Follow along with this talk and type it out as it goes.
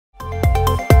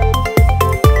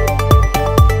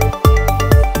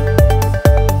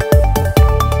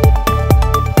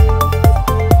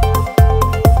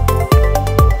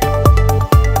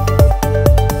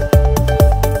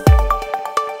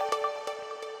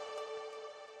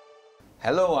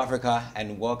Hello, Africa,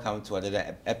 and welcome to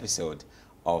another episode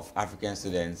of African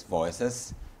Students'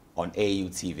 Voices on AU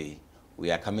TV.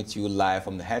 We are coming to you live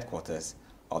from the headquarters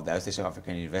of the Association of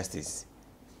African Universities,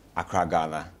 Accra,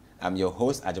 Ghana. I'm your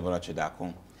host, Agyemang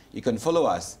Darko. You can follow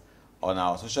us on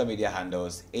our social media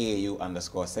handles,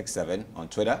 AAU_67 on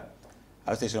Twitter,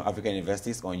 Association of African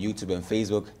Universities on YouTube and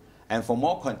Facebook. And for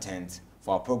more content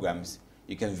for our programs,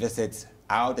 you can visit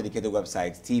our dedicated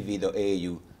website,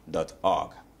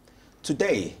 tv.aau.org.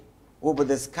 Today, we'll be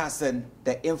discussing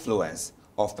the influence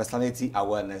of personality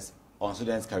awareness on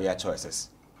students' career choices.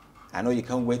 I know you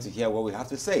can't wait to hear what we have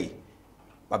to say.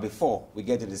 But before we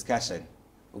get to discussion,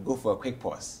 we'll go for a quick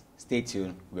pause. Stay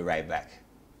tuned, we'll be right back.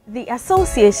 The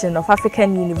Association of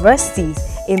African Universities,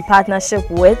 in partnership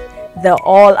with the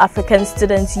All African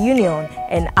Students Union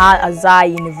and Al-Azhar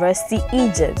University,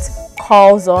 Egypt,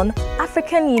 calls on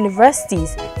African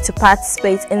universities to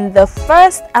participate in the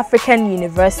first African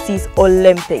Universities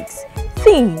Olympics.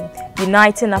 Theme: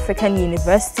 Uniting African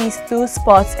Universities through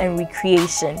sports and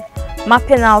recreation,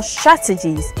 mapping out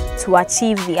strategies to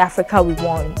achieve the Africa we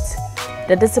want.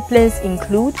 The disciplines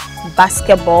include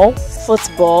basketball,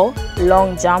 football,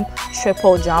 long jump,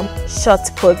 triple jump, shot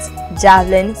put,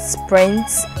 javelin,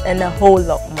 sprints, and a whole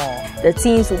lot more. The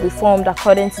teams will be formed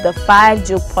according to the 5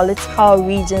 geopolitical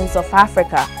regions of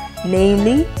Africa,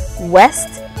 namely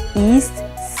West, East,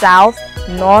 South,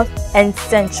 North, and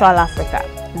Central Africa.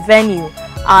 Venue: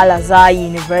 Al-Azhar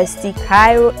University,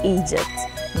 Cairo, Egypt.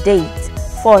 Date: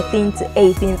 14th to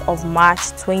 18th of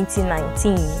March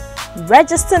 2019.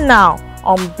 Register now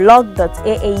on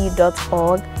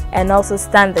blog.aau.org and also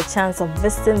stand the chance of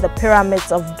visiting the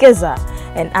pyramids of Giza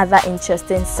and other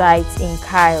interesting sites in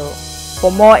Cairo.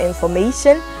 For more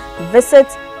information, visit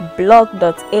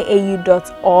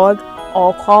blog.aau.org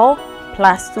or call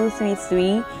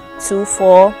 +233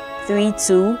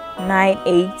 2432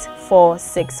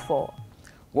 98464.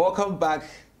 Welcome back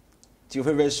to your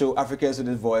favorite show, African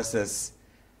Student Voices.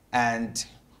 And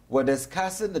we're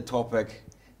discussing the topic,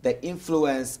 the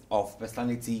influence of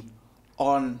personality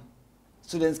on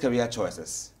students' career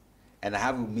choices. And I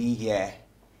have with me here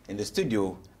in the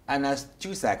studio an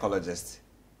astute psychologist,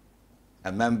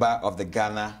 a member of the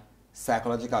Ghana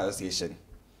Psychological Association,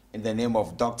 in the name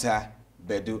of Dr.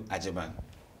 Badu Agyemang.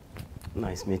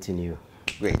 Nice meeting you.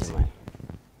 Great.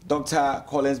 Dr.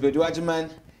 Collins Badu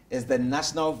Agyemang is the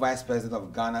National Vice President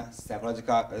of Ghana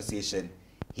Psychological Association.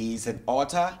 He's an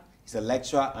author, he's a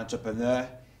lecturer, entrepreneur,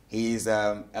 he's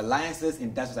a licensed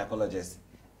industrial psychologist,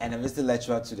 and a visiting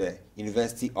lecturer to the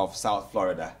University of South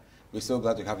Florida. We're so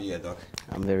glad to have you here, Doc.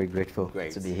 I'm very grateful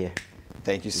to be here.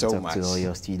 Thank you so much. To all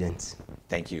your students.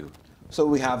 Thank you. So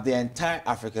we have the entire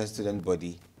African student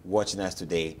body watching us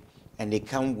today, and they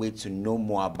can't wait to know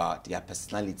more about their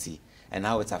personality and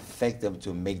how it affects them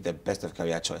to make the best of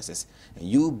career choices. And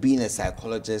you being a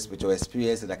psychologist with your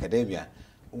experience in academia,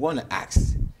 we want to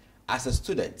ask, as a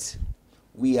student,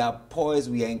 we are poised,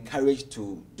 we are encouraged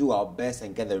to do our best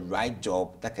and get the right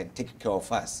job that can take care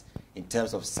of us in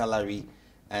terms of salary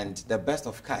and the best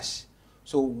of cash.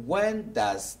 So when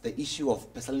does the issue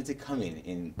of personality come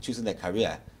in choosing a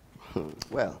career?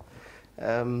 Well,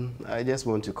 I just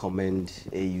want to commend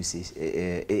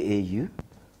AAU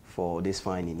for this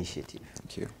fine initiative.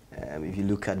 Thank you. If you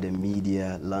look at the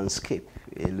media landscape,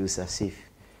 it looks as if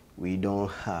we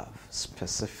don't have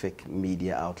specific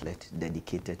media outlet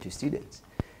dedicated to students.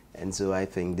 And so I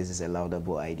think this is a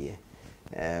laudable idea.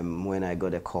 When I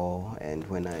got a call and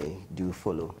when I do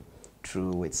follow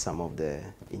through with some of the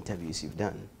interviews you've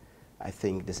done, I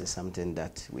think this is something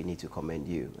that we need to commend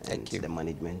you and the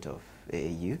management of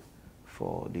AAU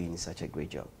for doing such a great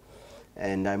job.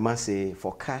 And I must say,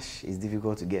 for cash, it's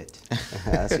difficult to get,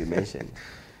 as you mentioned.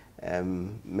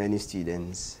 Many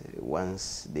students,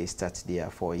 once they start their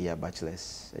 4-year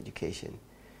bachelor's education,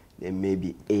 they may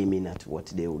be aiming at what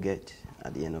they will get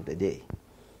at the end of the day,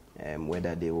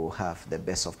 whether they will have the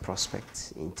best of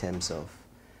prospects in terms of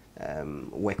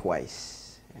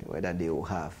work-wise, whether they will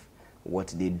have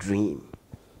what they dream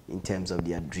in terms of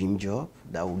their dream job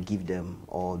that will give them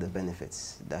all the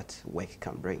benefits that work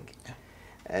can bring.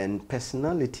 And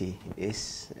personality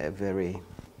is a very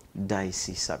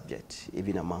dicey subject,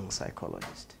 even among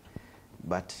psychologists.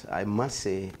 But I must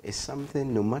say, it's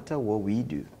something, no matter what we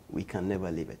do, we can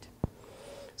never leave it.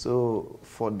 So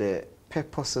for the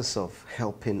purposes of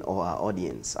helping our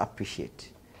audience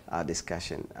appreciate our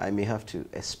discussion, I may have to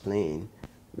explain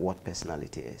what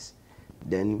personality is.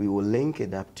 Then we will link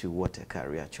it up to what a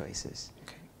career choice is,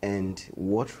 and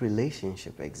what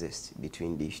relationship exists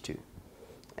between these two,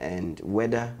 and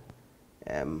whether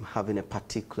having a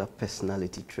particular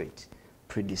personality trait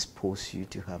predispose you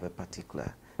to have a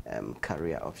particular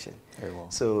career option. Very well.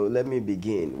 So let me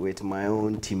begin with my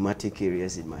own thematic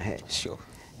areas in my head. Sure.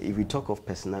 If we talk of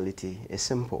personality, it's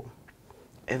simple.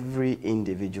 Every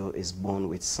individual is born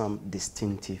with some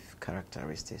distinctive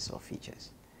characteristics or features.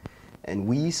 And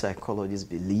we psychologists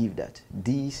believe that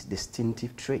these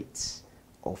distinctive traits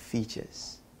or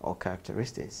features or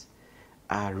characteristics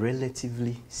are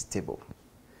relatively stable.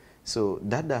 So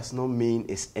that does not mean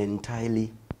it's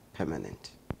entirely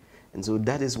permanent. And so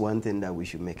that is one thing that we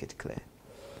should make it clear.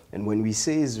 And when we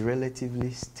say it's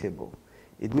relatively stable,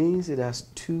 it means it has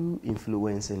two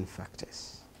influencing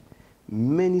factors.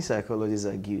 Many psychologists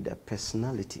argue that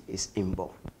personality is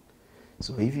inborn.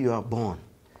 So if you are born,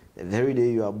 the very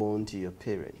day you are born to your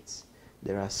parents,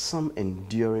 there are some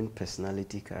enduring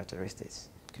personality characteristics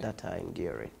that are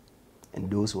enduring,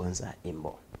 and those ones are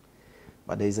inborn.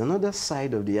 But there is another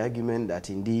side of the argument that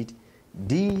indeed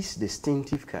these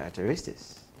distinctive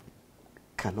characteristics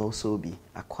can also be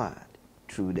acquired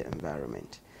through the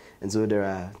environment. And so there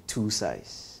are two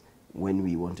sides when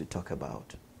we want to talk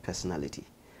about personality.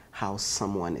 How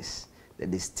someone is, the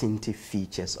distinctive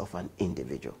features of an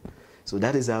individual. So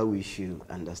that is how we should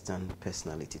understand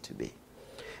personality to be.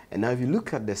 And now if you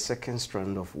look at the second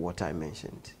strand of what I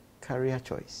mentioned, career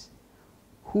choice.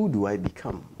 Who do I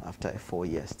become after a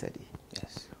 4-year study?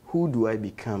 Yes. Who do I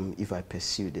become if I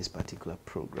pursue this particular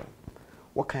program?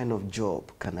 What kind of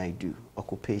job can I do?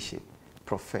 Occupation,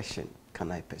 profession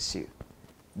can I pursue?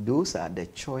 Those are the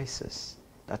choices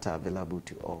that are available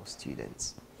to all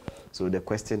students. So the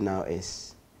question now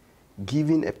is,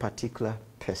 given a particular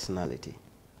personality,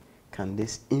 can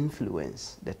this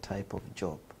influence the type of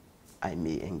job I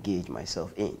may engage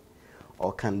myself in?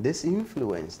 Or can this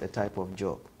influence the type of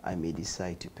job I may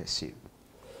decide to pursue?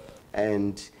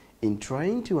 And in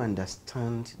trying to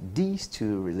understand these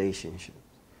two relationships,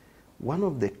 one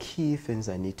of the key things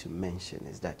I need to mention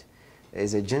is that there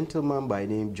is a gentleman by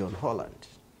name John Holland,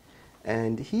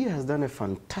 and he has done a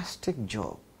fantastic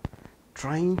job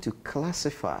trying to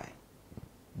classify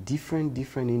different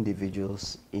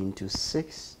individuals into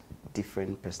 6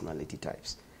 different personality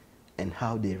types and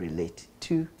how they relate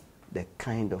to the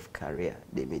kind of career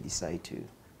they may decide to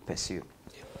pursue.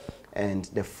 And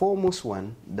the foremost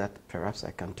one that perhaps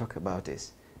I can talk about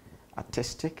is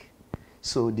artistic.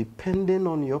 So depending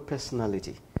on your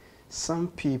personality, some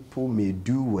people may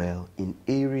do well in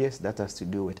areas that has to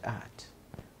do with art.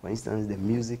 For instance, the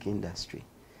music industry.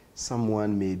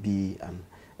 Someone may be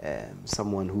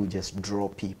someone who just draw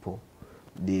people.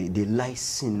 They like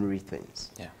scenery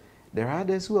things. Yeah. There are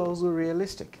others who are also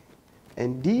realistic.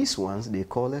 And these ones, they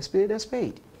call a spade a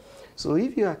spade. So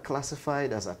if you are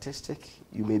classified as artistic,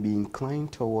 you may be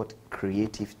inclined toward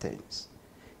creative things.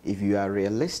 If you are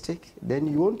realistic, then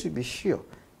you want to be sure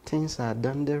things are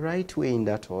done the right way in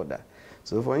that order.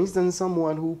 So for instance,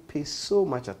 someone who pays so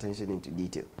much attention into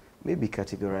detail may be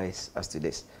categorized as to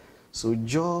this. So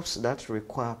jobs that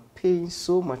require paying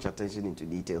so much attention into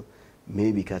detail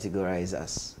may be categorized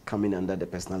as coming under the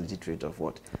personality trait of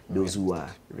what? Those who are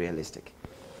realistic.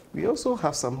 We also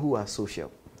have some who are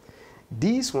social.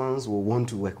 These ones will want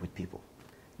to work with people.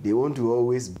 They want to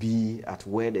always be at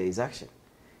where there is action.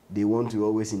 They want to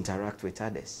always interact with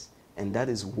others. And that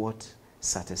is what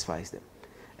satisfies them.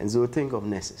 And so think of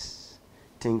nurses,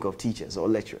 think of teachers or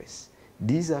lecturers.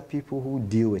 These are people who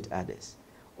deal with others.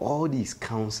 All these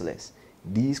counselors,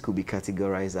 these could be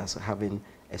categorized as having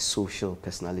a social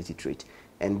personality trait.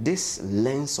 And this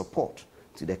lends support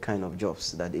to the kind of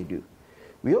jobs that they do.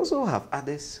 We also have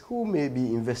others who may be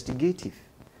investigative.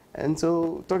 And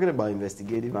so, talking about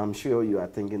investigative, I'm sure you are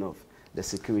thinking of the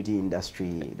security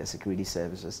industry, the security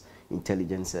services,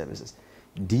 intelligence services.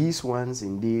 These ones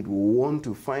indeed will want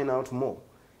to find out more.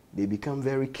 They become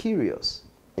very curious.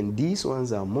 And these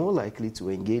ones are more likely to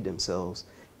engage themselves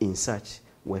in such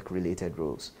work-related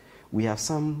roles. We have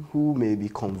some who may be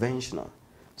conventional.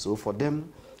 So for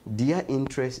them, their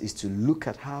interest is to look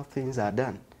at how things are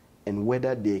done and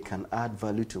whether they can add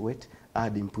value to it,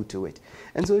 add input to it.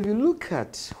 And so if you look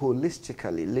at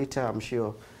holistically, later I'm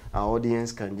sure our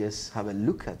audience can just have a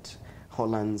look at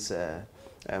Holland's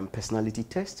personality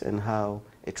test and how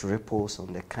it ripples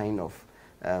on the kind of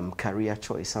career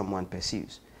choice someone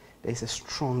pursues. There's a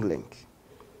strong link.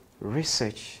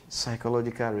 Research,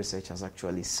 psychological research has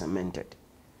actually cemented.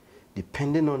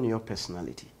 Depending on your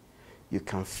personality, you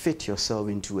can fit yourself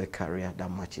into a career that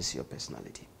matches your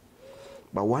personality.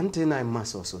 But one thing I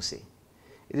must also say,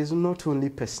 it is not only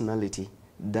personality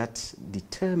that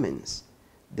determines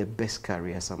the best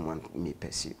career someone may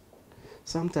pursue.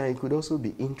 Sometimes it could also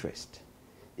be interest.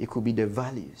 It could be the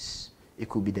values. It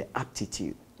could be the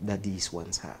aptitude that these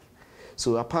ones have.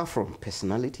 So apart from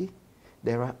personality,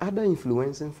 there are other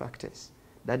influencing factors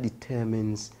that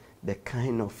determines the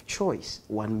kind of choice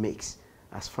one makes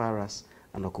as far as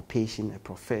an occupation, a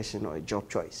profession, or a job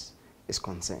choice is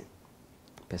concerned.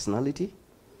 Personality,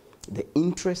 the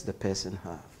interest the person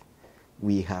has.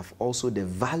 We have also the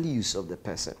values of the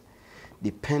person.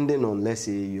 Depending on, let's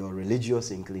say, your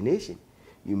religious inclination,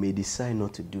 you may decide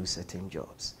not to do certain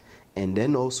jobs. And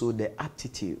then also the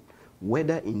aptitude,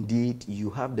 whether indeed you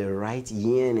have the right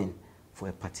yearning for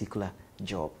a particular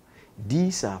job.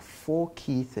 These are 4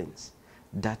 key things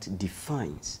that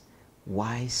defines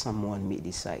why someone may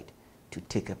decide to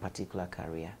take a particular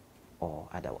career or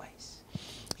otherwise.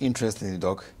 Interesting,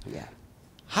 Doc. Yeah.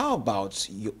 How about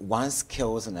one's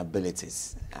skills and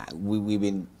abilities? We've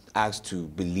been asked to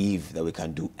believe that we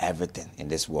can do everything in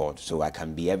this world, so I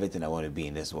can be everything I want to be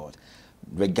in this world,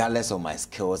 regardless of my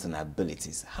skills and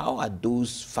abilities. How are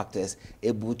those factors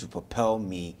able to propel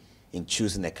me in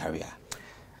choosing a career?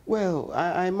 Well,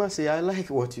 I must say, I like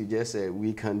what you just said.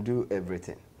 We can do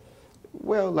everything.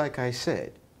 Well, like I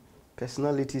said,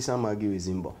 personality, some argue, is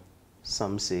inborn.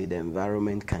 Some say the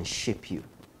environment can shape you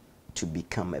to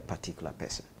become a particular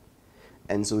person.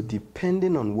 And so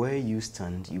depending on where you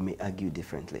stand, you may argue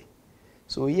differently.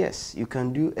 So yes, you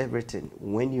can do everything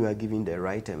when you are given the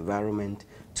right environment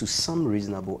to some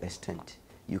reasonable extent.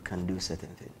 You can do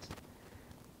certain things.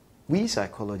 We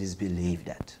psychologists believe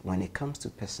that when it comes to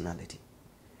personality,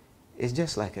 it's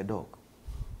just like a dog.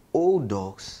 Old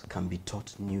dogs can be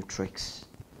taught new tricks.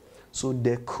 So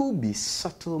there could be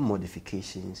subtle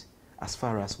modifications as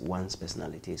far as one's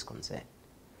personality is concerned.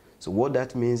 So what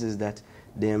that means is that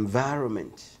the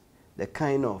environment, the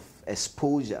kind of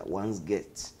exposure one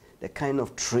gets, the kind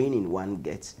of training one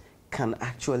gets, can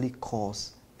actually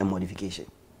cause a modification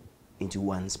into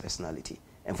one's personality,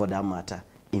 and for that matter,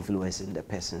 influencing the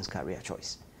person's career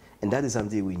choice. And that is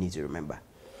something we need to remember.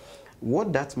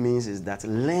 What that means is that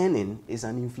learning is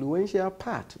an influential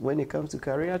part when it comes to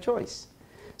career choice.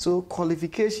 So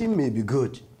qualification may be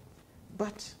good,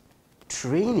 but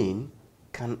training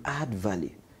can add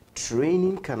value.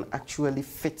 Training can actually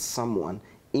fit someone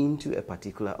into a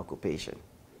particular occupation.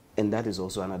 And that is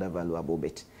also another valuable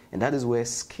bit. And that is where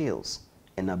skills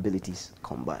and abilities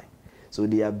combine. So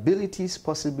the abilities,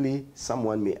 possibly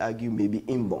someone may argue, may be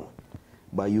inborn,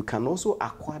 but you can also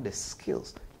acquire the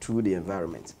skills through the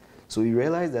environment. So you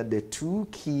realize that the 2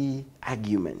 key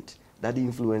arguments that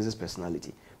influences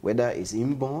personality, whether it's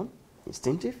inborn,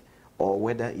 instinctive, or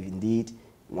whether indeed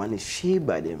one is shaped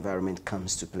by the environment,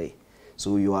 comes to play.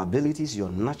 So your abilities, your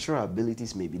natural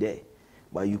abilities may be there,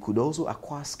 but you could also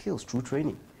acquire skills through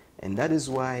training. And that is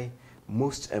why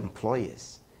most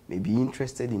employers may be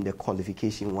interested in the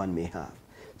qualification one may have.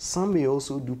 Some may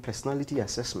also do personality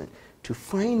assessment to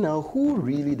find out who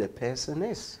really the person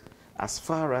is, as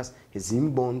far as his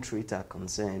inborn traits are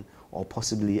concerned or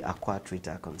possibly acquired traits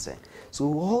are concerned. So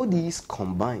all these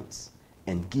combines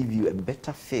and give you a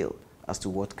better feel as to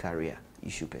what career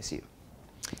you should pursue.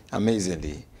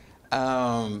 Amazingly.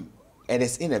 It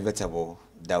is inevitable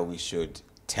that we should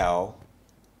tell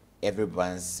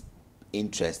everyone's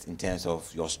interest in terms of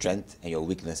your strength and your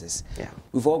weaknesses. Yeah.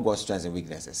 We've all got strengths and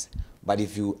weaknesses, but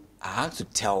if you are to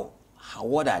tell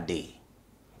what are they,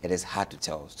 it is hard to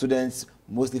tell. Students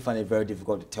mostly find it very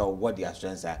difficult to tell what their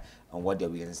strengths are and what their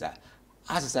weaknesses are.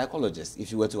 As a psychologist,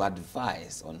 if you were to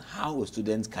advise on how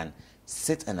students can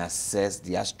sit and assess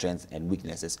their strengths and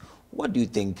weaknesses, what do you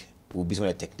think will be some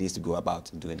of the techniques to go about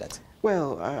doing that?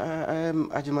 Well,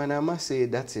 Agyemang, I must say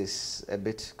that is a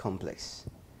bit complex.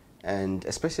 And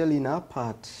especially in our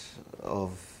part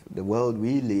of the world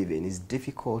we live in, it's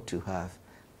difficult to have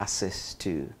access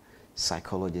to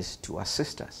psychologists to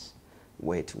assist us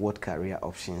with what career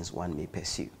options one may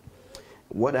pursue.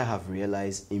 What I have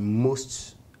realized in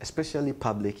most, especially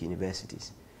public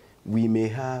universities, we may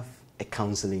have a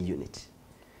counseling unit,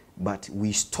 but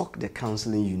we stock the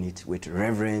counseling unit with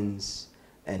reverends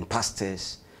and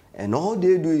pastors, and all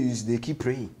they do is they keep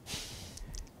praying.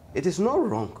 It is not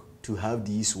wrong to have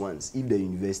these ones if the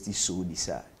university so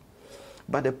decide.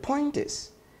 But the point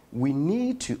is, we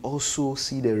need to also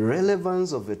see the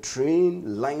relevance of a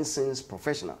trained, licensed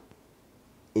professional,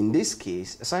 in this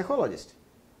case, a psychologist,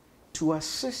 to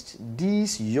assist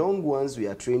these young ones we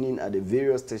are training at the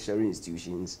various tertiary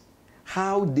institutions,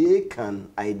 how they can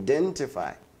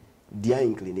identify their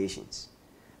inclinations,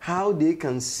 how they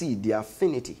can see the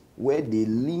affinity, where they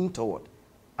lean toward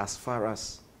as far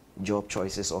as job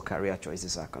choices or career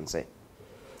choices are concerned.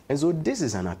 And so this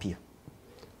is an appeal.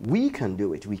 We can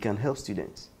do it. We can help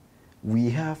students. We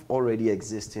have already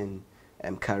existing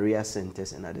career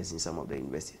centers and others in some of the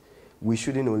universities. We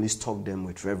shouldn't only stock them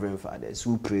with reverend fathers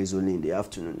who prays only in the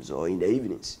afternoons or in the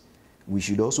evenings. We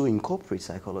should also incorporate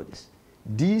psychologists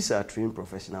These are trained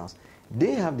professionals.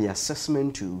 They have the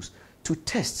assessment tools to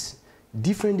test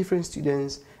different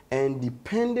students, and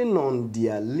depending on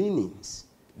their leanings,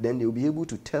 then they'll be able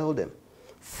to tell them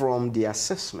from the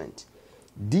assessment,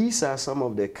 these are some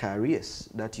of the careers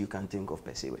that you can think of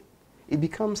pursuing. It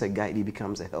becomes a guide, it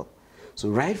becomes a help. So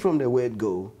right from the word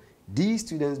go, these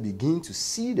students begin to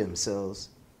see themselves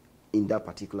in that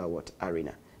particular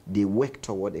arena. They work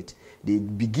toward it. They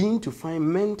begin to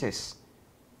find mentors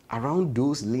around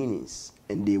those leanings,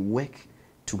 and they work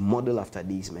to model after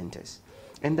these mentors.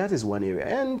 And that is one area.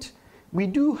 And we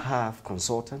do have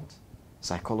consultants,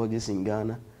 psychologists in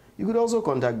Ghana. You could also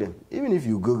contact them. Even if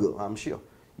you Google, I'm sure,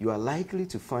 you are likely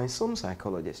to find some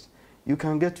psychologists. You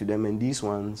can get to them, and these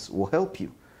ones will help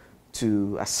you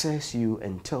to assess you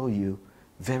and tell you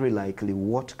very likely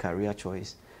what career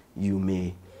choice you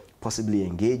may possibly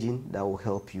engage in that will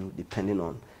help you depending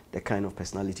on the kind of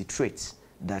personality traits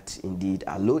that indeed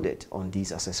are loaded on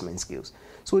these assessment skills.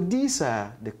 So these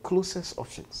are the closest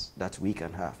options that we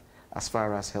can have as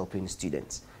far as helping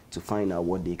students to find out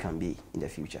what they can be in the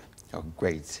future. Oh,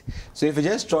 great. So if you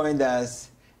just joined us,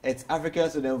 it's African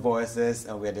Student Voices,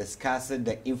 and we're discussing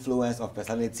the influence of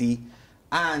personality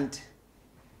and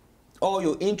all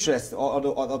your interests,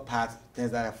 or other parts,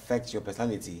 things that affect your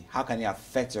personality. How can it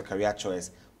affect your career choice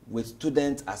with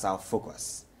students as our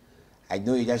focus? I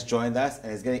know you just joined us,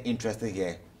 and it's getting interesting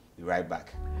here. Be right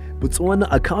back. Botswana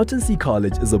Accountancy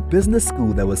College is a business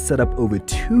school that was set up over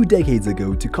 2 decades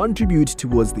ago to contribute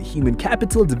towards the human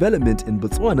capital development in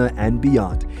Botswana and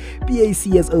beyond.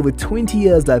 BAC has over 20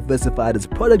 years diversified its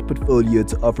product portfolio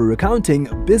to offer accounting,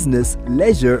 business,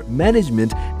 leisure,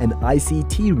 management, and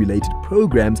ICT-related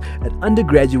programs at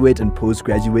undergraduate and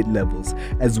postgraduate levels,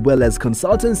 as well as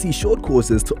consultancy short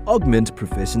courses to augment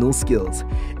professional skills.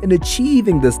 In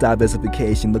achieving this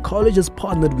diversification, the college has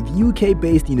partnered with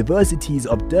UK-based universities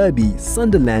of Derby,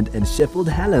 Sunderland, and Sheffield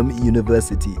Hallam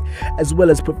University, as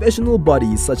well as professional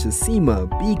bodies such as SEMA,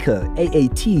 Beaker,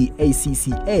 AAT,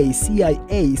 ACCA,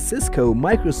 CIA, Cisco,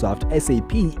 Microsoft,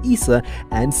 SAP, ESA,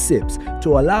 and SIPS,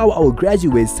 to allow our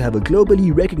graduates to have a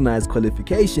globally recognized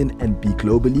qualification and be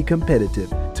globally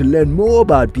competitive. To learn more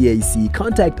about BAC,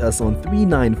 contact us on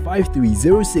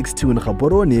 3953-062 in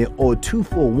Gaborone or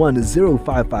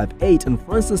 241-0558 in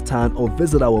Francistown, or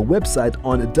visit our website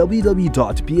on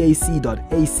www.bac.ac.bw.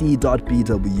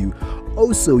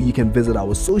 Also, you can visit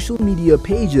our social media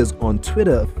pages on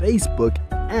Twitter, Facebook,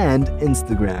 and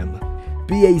Instagram.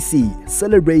 BAC,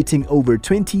 celebrating over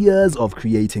 20 years of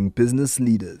creating business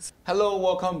leaders. Hello,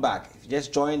 welcome back. If you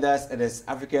just joined us, it is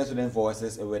African Student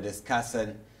Voices, and we're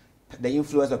discussing the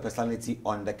influence of personality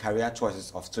on the career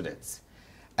choices of students.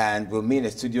 And with me in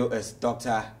the studio is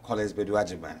Dr. Badu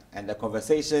Agyemang. And the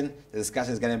conversation, the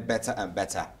discussion is getting better and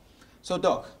better. So,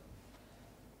 Doc,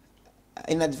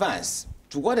 in advance,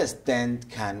 to what extent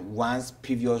can one's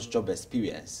previous job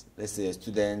experience, let's say a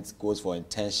student goes for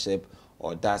internship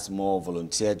or does more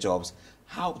volunteer jobs,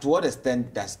 to what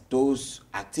extent does those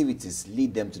activities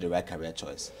lead them to the right career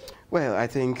choice? Well, I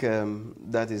think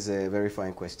that is a very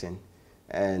fine question.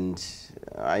 And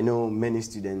I know many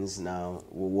students now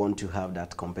will want to have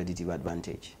that competitive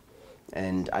advantage.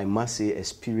 And I must say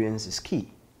experience is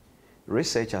key.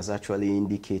 Research has actually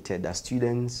indicated that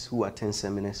students who attend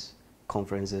seminars,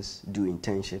 conferences, do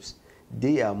internships,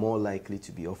 they are more likely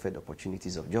to be offered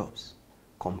opportunities of jobs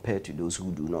compared to those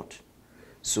who do not.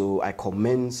 So I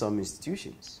commend some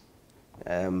institutions.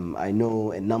 I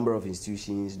know a number of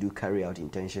institutions do carry out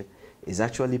internship. It's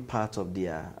actually part of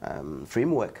their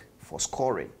framework for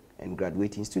scoring and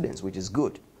graduating students, which is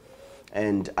good.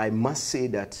 And I must say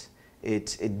that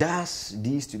it does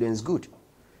these students good.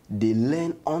 They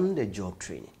learn on the job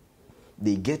training.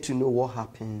 They get to know what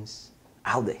happens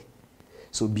out there.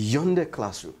 So beyond the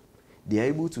classroom, they are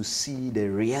able to see the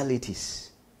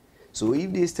realities. So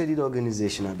if they studied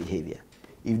organizational behavior,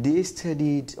 if they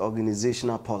studied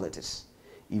organizational politics,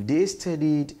 if they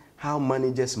studied how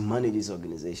managers manage these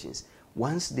organizations,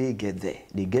 once they get there,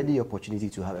 they get the opportunity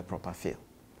to have a proper feel.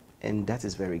 And that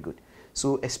is very good.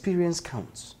 So experience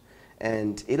counts.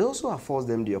 And it also affords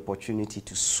them the opportunity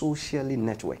to socially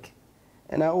network.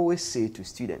 And I always say to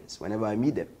students, whenever I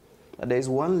meet them, that there is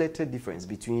one letter difference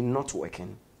between not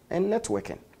working and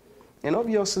networking. And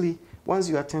obviously, once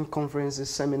you attend conferences,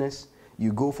 seminars,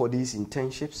 you go for these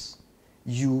internships,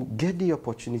 you get the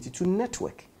opportunity to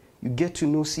network. You get to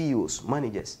know CEOs,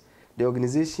 managers. The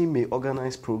organization may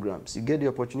organize programs. You get the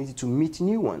opportunity to meet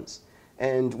new ones.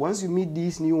 And once you meet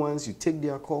these new ones, you take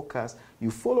their call cards, you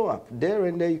follow up. There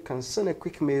and there, you can send a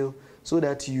quick mail so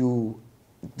that you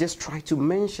just try to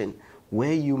mention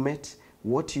where you met,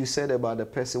 what you said about the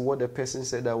person, what the person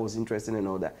said that was interesting and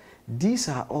all that. These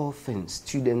are all things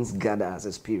students gather as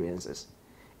experiences.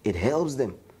 It helps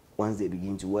them once they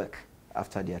begin to work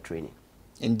after their training.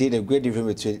 Indeed, a great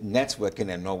difference between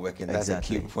networking and not working. That's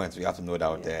Exactly. a key point we have to note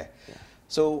out there. Yeah.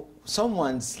 So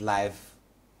someone's life,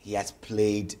 he has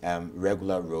played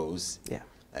regular roles. Yeah.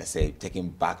 Let's say, taking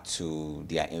back to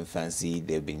their infancy,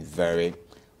 they've been very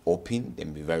open,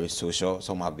 they've been very social,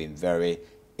 some have been very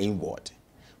inward.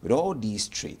 With all these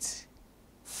traits,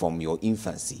 from your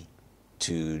infancy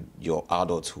to your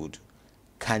adulthood,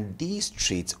 can these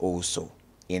traits also,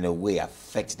 in a way,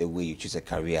 affect the way you choose a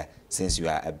career, since you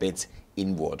are a bit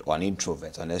inward, or an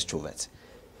introvert, or an extrovert?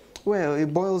 Well,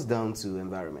 it boils down to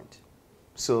environment.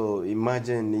 So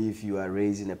imagine if you are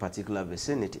raised in a particular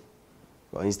vicinity.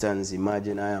 For instance,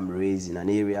 imagine I am raised in an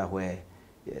area where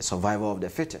survival of the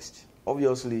fittest.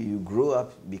 Obviously, you grow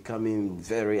up becoming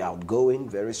very outgoing,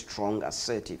 very strong,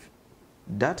 assertive.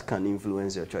 That can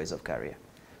influence your choice of career.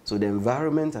 So the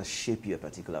environment has shaped you a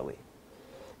particular way.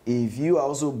 If you are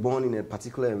also born in a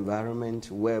particular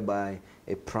environment whereby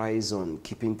a prize on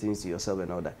keeping things to yourself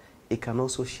and all that, it can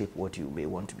also shape what you may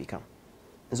want to become.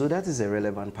 And so that is a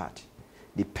relevant part.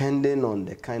 Depending on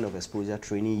the kind of exposure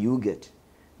training you get,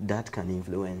 that can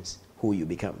influence who you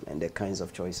become and the kinds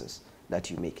of choices that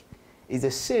you make. It's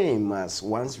the same as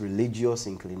one's religious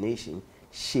inclination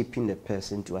shaping the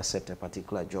person to accept a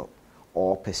particular job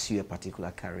or pursue a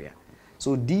particular career.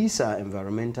 So these are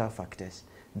environmental factors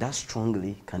that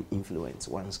strongly can influence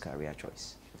one's career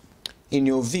choice. In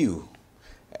your view,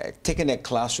 taking a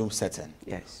classroom setting,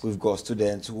 Yes. we've got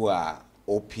students who are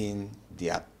open, they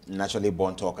are naturally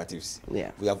born talkatives.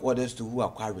 Yeah. We have others too who are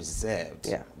quite reserved.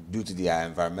 Yeah. Due to their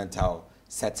environmental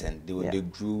setting, they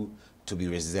grew to be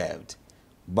reserved.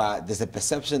 But there's a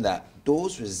perception that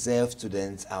those reserved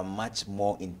students are much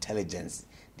more intelligent,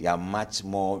 they are much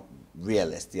more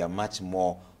realist, they are much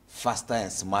more faster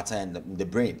and smarter in the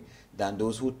brain than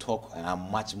those who talk and are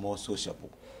much more sociable.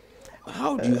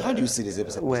 How do you see this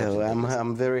perception? Well,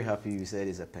 I'm very happy you said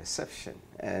it's a perception.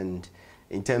 And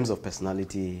in terms of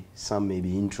personality, some may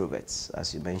be introverts.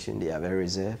 As you mentioned, they are very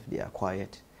reserved, they are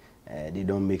quiet, they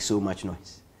don't make so much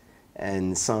noise.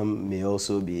 And some may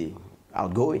also be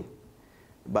outgoing.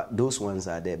 But those ones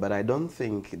are there. But I don't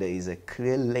think there is a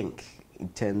clear link in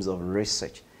terms of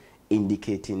research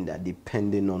indicating that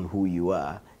depending on who you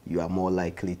are more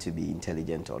likely to be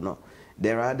intelligent or not.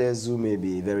 There are others who may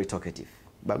be very talkative,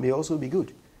 but may also be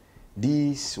good.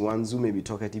 These ones who may be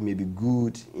talkative may be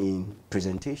good in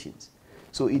presentations.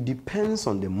 So it depends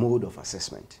on the mode of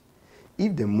assessment.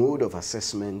 If the mode of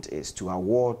assessment is to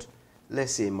award,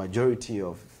 let's say, majority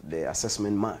of the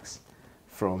assessment marks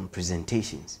from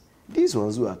presentations, these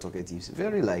ones who are talkative,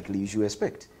 very likely you should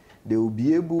expect they will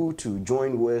be able to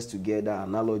join words together,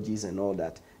 analogies and all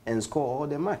that, and score all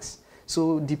the marks.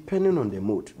 So depending on the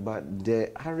mode, but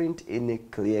there aren't any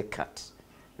clear-cut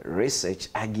research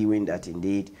arguing that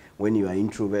indeed when you are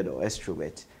introvert or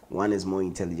extrovert, one is more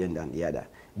intelligent than the other.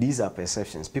 These are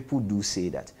perceptions. People do say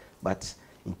that, but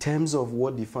in terms of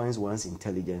what defines one's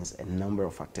intelligence, a number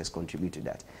of factors contribute to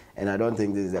that. And I don't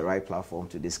think this is the right platform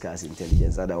to discuss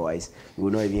intelligence. Otherwise, we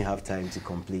will not even have time to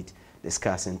complete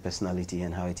discussing personality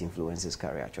and how it influences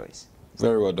career choice.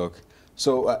 Very well, Doc.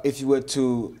 So if you were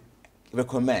to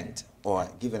recommend or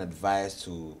give an advice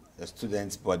to the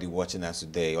students body watching us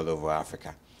today all over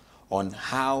Africa on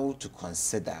how to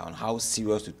consider, on how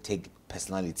serious to take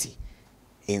personality,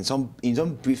 in some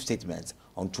brief statements,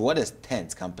 on to what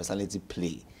extent can personality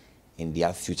play in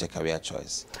their future career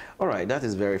choice? All right, that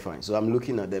is very fine. So I'm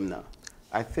looking at them now.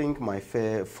 I think my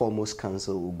foremost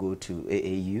counsel will go to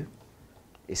AAU.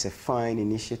 It's a fine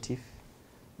initiative.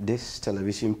 This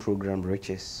television program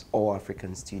reaches all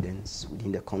African students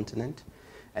within the continent.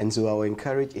 And so I will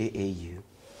encourage AAU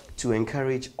to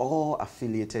encourage all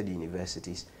affiliated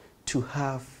universities to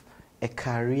have a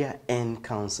career and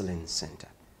counseling center.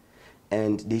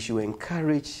 And they should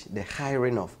encourage the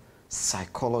hiring of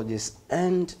psychologists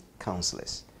and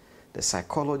counselors. The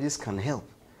psychologists can help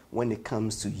when it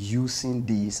comes to using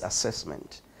these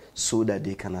assessments so that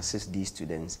they can assist these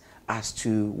students as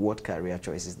to what career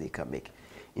choices they can make.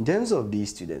 In terms of these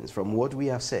students, from what we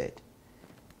have said,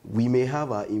 we may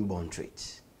have our inborn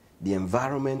traits. The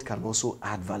environment can also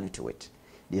add value to it.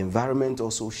 The environment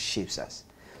also shapes us.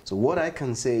 So what I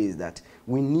can say is that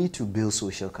we need to build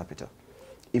social capital.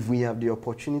 If we have the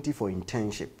opportunity for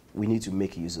internship, we need to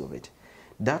make use of it.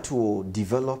 That will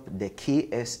develop the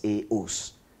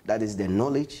KSAOs, that is the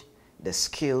knowledge, the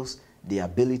skills, the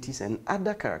abilities, and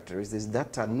other characteristics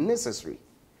that are necessary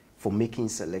for making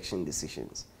selection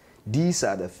decisions. These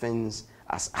are the things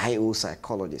as IO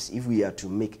psychologists, if we are to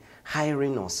make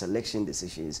hiring or selection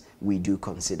decisions, we do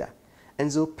consider.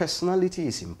 And so personality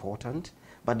is important,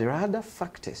 but there are other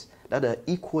factors that are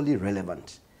equally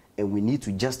relevant. And we need to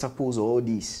juxtapose all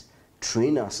these,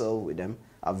 train ourselves with them,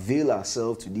 avail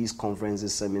ourselves to these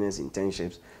conferences, seminars,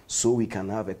 internships, so we can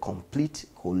have a complete,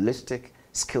 holistic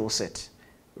skill set,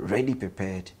 ready,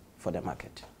 prepared for the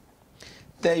market.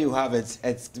 There you have it.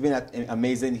 It's been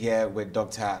amazing here with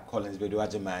Dr. Collins Badu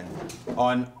Agyemang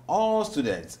on all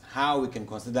students, how we can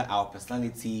consider our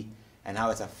personality and how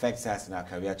it affects us in our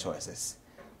career choices.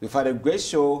 We've had a great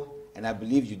show, and I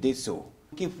believe you did so.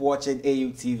 Keep watching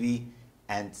AU TV,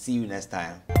 and see you next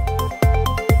time.